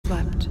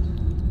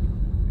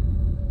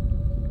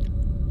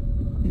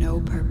no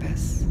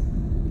purpose.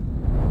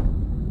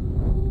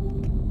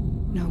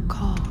 No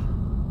call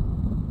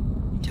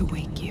to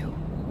wake you.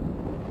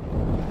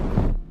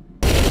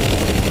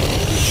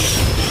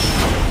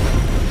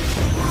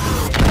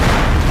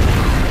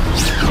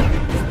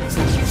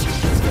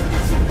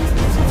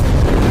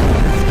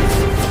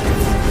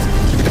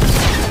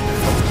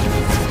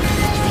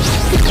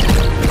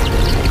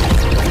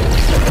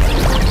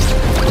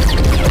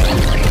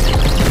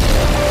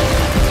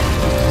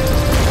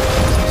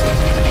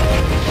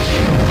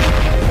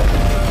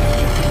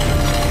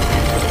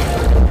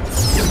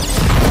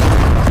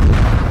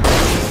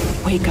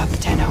 Wake up,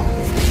 Tenno.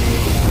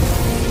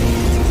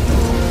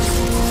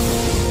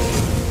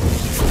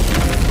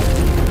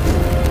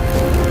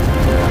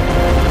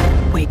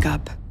 Wake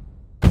up.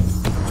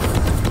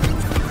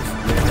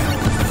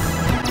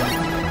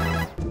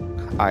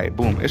 Alright,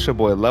 boom, it's your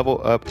boy Level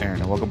Up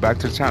Aaron, and welcome back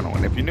to the channel.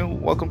 And if you're new,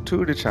 welcome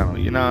to the channel.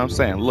 You know what I'm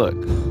saying? Look,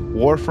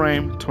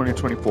 Warframe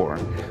 2024.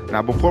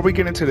 Now, before we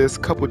get into this,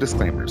 couple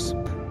disclaimers.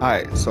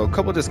 Alright, so a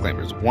couple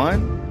disclaimers.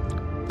 One,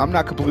 I'm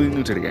not completely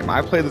new to the game.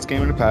 I played this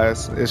game in the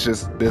past. It's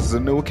just, this is a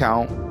new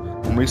account.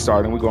 When we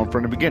start and we're going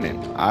from the beginning.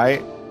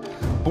 Alright?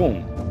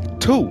 Boom.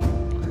 Two,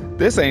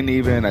 this ain't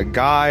even a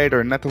guide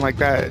or nothing like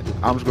that.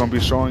 I'm just going to be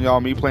showing y'all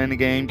me playing the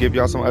game, give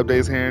y'all some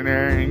updates here and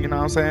there, and you know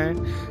what I'm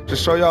saying?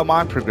 Just show y'all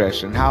my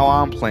progression, how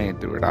I'm playing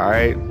through it,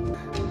 alright?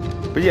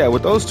 But yeah,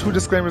 with those two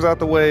disclaimers out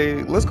the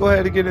way, let's go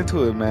ahead and get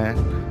into it, man.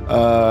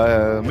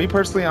 Me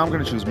personally, I'm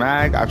going to choose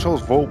Mag. I chose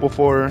Volt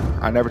before.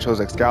 I never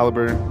chose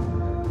Excalibur.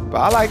 But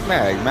I like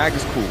Mag. Mag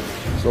is cool.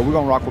 So we're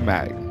going to rock with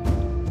Mag.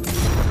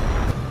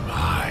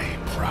 My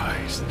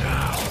prize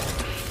now,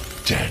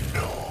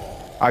 Tenno.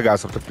 I got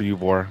something for you,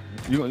 Vor.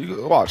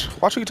 You watch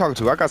who you talking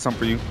to. I got something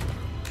for you.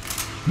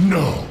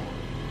 No.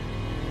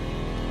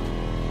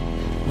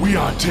 We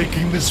are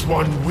taking this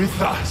one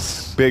with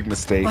us. Big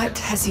mistake. What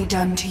has he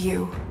done to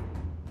you?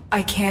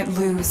 I can't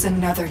lose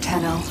another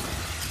Tenno.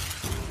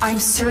 I'm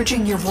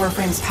surging your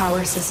Warframe's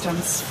power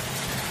systems.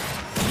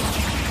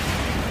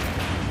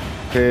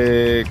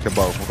 Pick the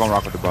bow. We're gonna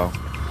rock with the bow.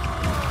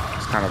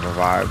 It's kind of a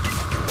vibe.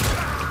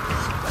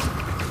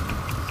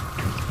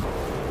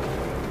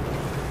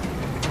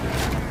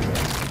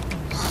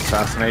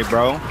 Assassinate,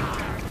 bro.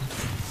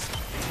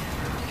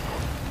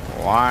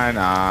 Why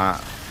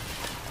not?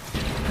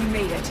 You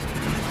made it.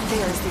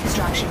 There's the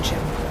extraction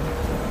ship.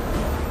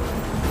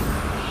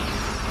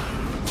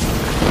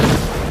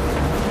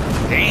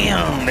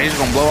 Damn, they just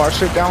gonna blow our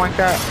shit down like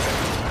that?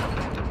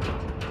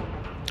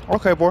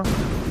 Okay, boy.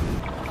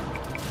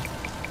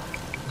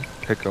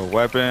 Pick a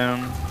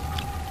weapon.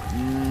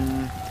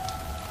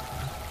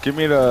 Give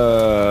me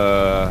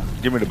the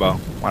bow.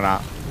 Why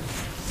not?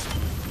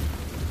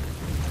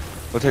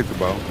 We'll take the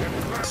bow.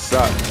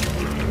 Suck.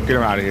 Get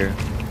him out of here.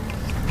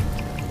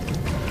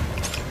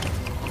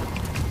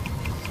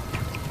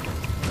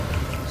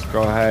 Let's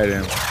go ahead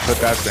and put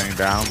that thing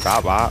down.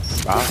 Bop, bop,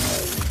 bop.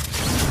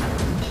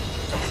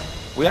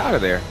 We out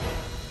of there.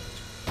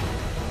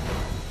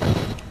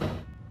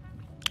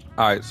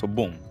 Alright, so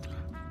boom.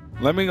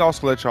 Let me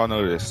also let y'all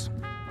know this.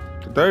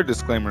 The third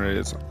disclaimer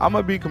is I'm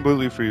gonna be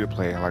completely free to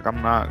play. Like,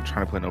 I'm not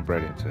trying to put no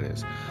bread into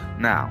this.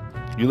 Now,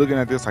 you're looking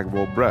at this like,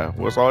 well, bruh,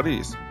 what's all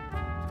these?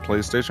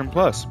 PlayStation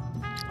Plus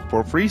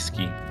for free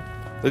ski.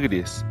 Look at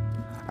this.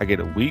 I get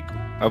a week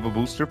of a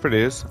booster for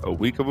this, a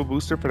week of a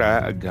booster for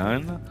that, a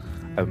gun,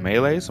 a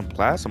melee, some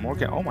plasma, more.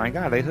 Oh my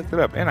god, they hooked it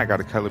up, and I got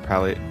a color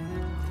palette,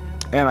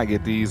 and I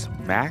get these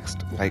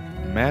maxed. Like,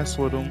 mess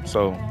with them.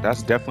 So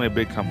that's definitely a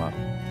big come up.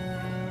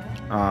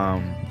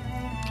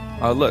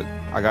 Look,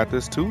 I got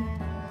this too.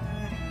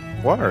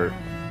 Word.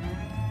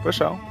 For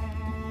sure.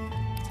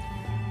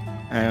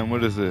 And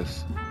what is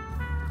this?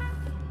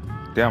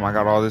 Damn, I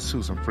got all this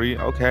too. Some free.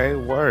 Okay,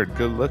 word.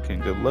 Good looking.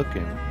 Good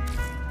looking.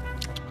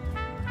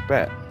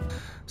 Bet.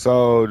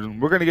 So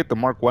we're gonna get the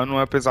Mark 1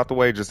 weapons out the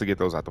way, just to get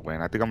those out the way.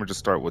 And I think I'm gonna just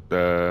start with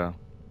the.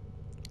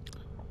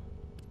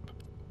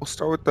 We'll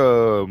start with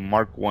the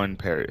Mark 1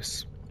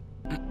 Paris.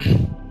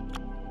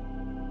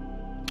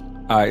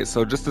 Alright,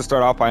 so just to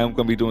start off, I am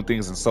going to be doing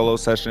things in solo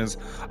sessions.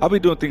 I'll be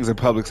doing things in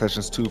public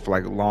sessions too for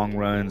like long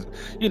runs,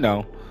 you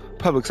know,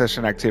 public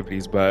session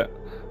activities. But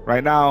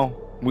right now,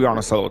 we're on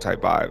a solo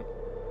type vibe.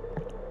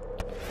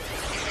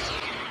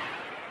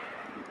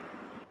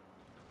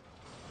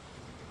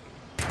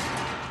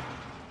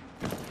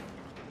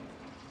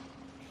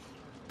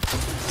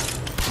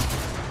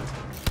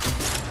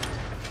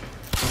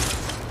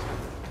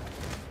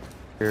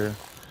 Here.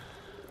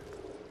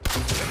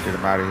 Get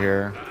him out of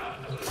here.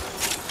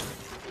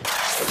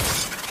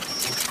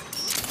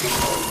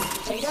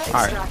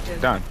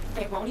 Alright, done.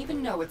 They won't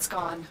even know it's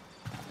gone.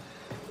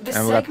 The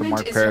And we got the segment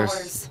Mark is Paris.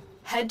 yours.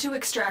 Head to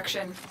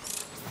extraction.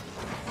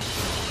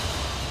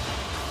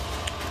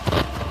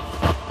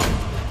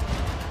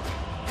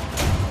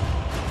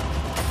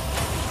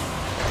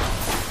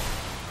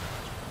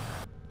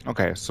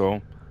 Okay,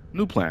 so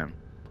new plan.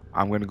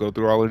 I'm going to go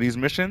through all of these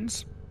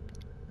missions,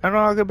 and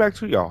I'll get back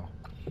to y'all.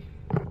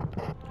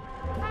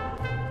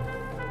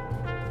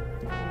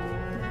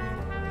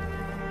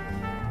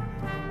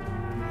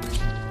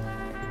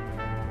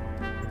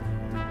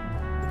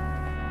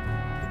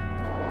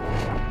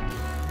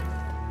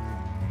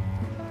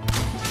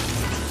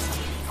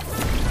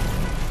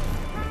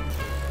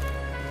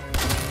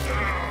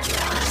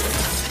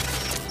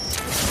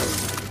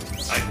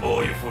 I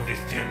owe you for this,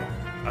 Tenno.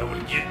 I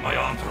will get my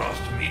entourage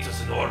to meet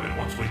us in orbit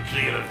once we're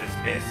clear of this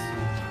mess.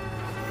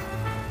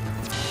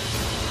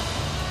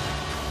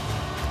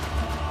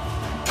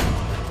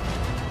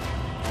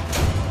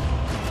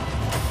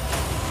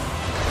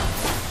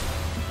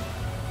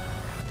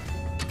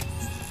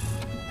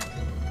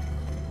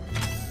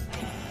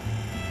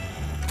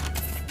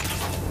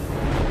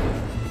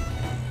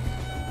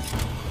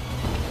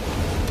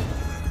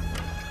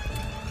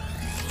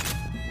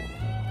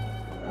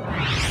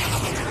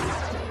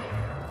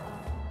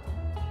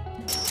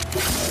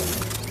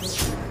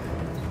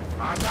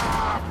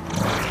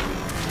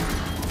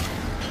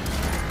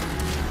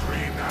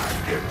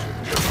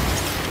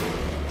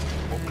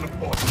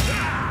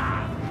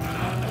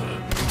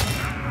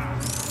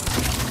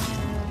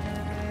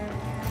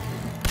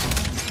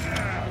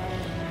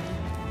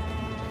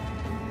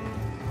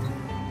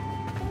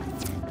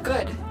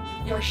 Good.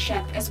 Your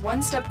ship is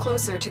one step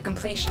closer to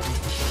completion.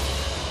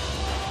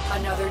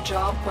 Another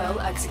job well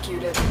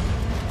executed.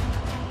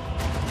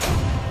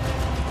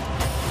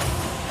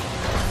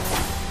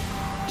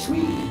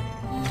 Sweet.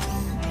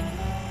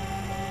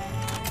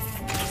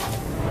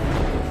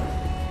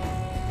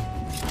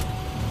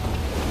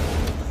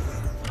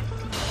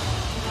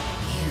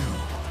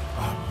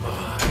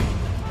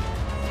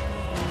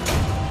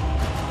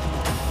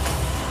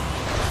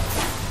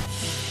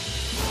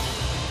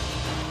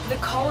 The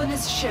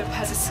colonist ship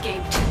has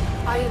escaped.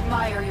 I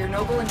admire your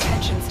noble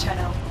intentions,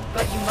 Tenno,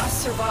 but you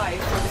must survive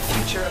for the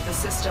future of the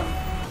system.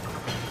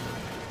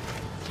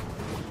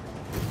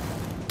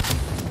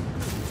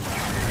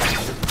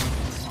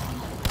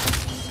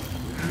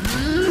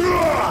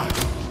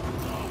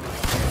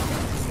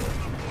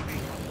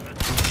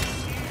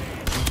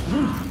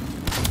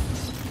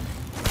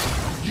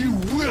 You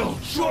will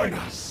join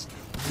us,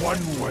 one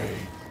way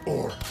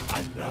or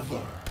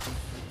another.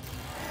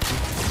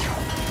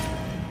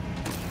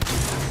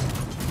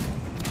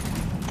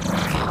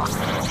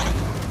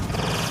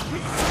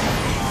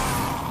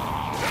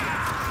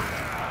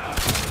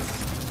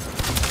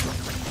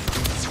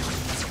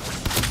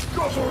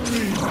 Cover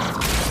me!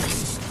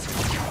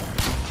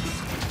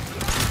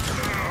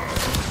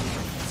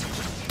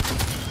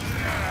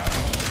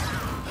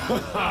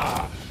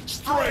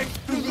 Straight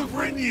through the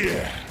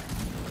Grenier!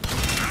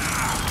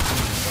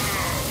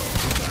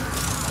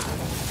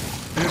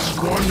 This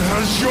one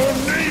has your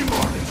name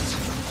on it!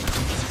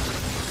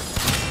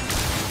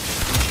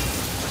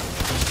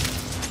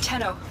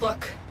 Tenno,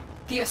 look.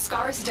 The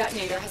Ascaris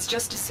detonator has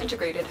just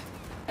disintegrated.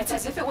 It's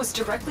as if it was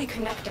directly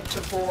connected to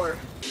Vor.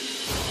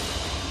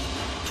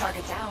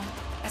 Target down.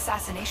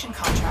 Assassination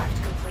contract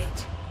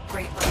complete.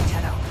 Great work,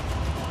 Tenno.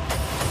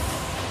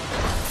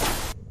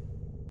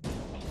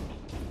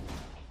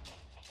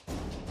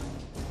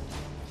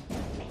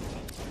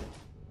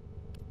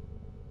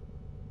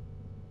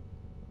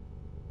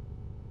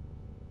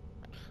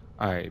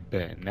 Alright,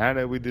 bet. Now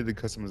that we did the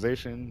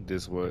customization,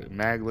 this is what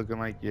Mag looking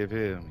like, you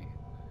feel me?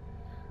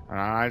 And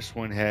I just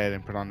went ahead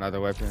and put on other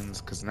weapons,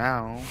 because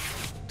now,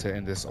 to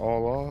end this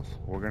all off,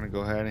 we're going to go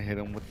ahead and hit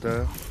them with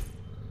the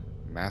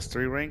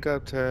Mastery Rank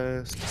Up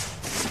test.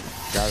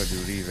 Gotta do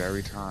these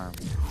every time.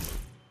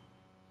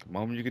 The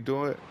moment you can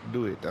do it,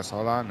 do it. That's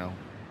all I know.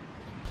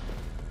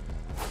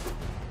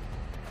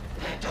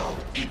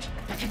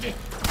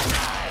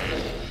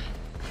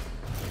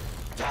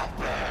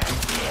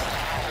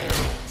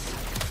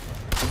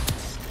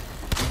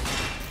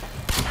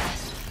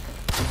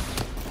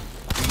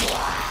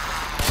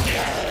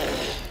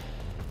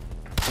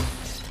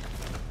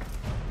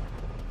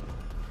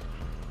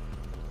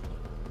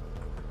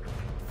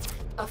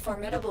 A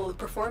formidable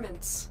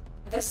performance.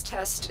 This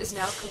test is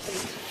now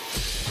complete.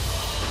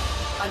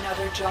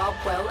 Another job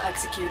well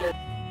executed.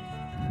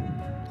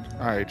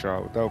 Alright,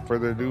 y'all. Without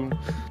further ado,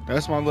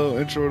 that's my little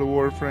intro to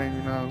Warframe,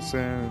 you know what I'm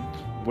saying?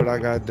 What I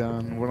got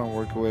done, what I'm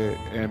working with.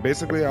 And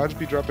basically, I'll just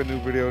be dropping new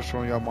videos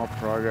showing y'all my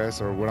progress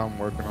or what I'm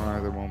working on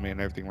at the moment and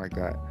everything like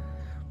that.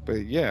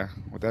 But yeah,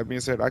 with that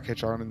being said, I'll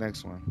catch y'all in the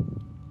next one.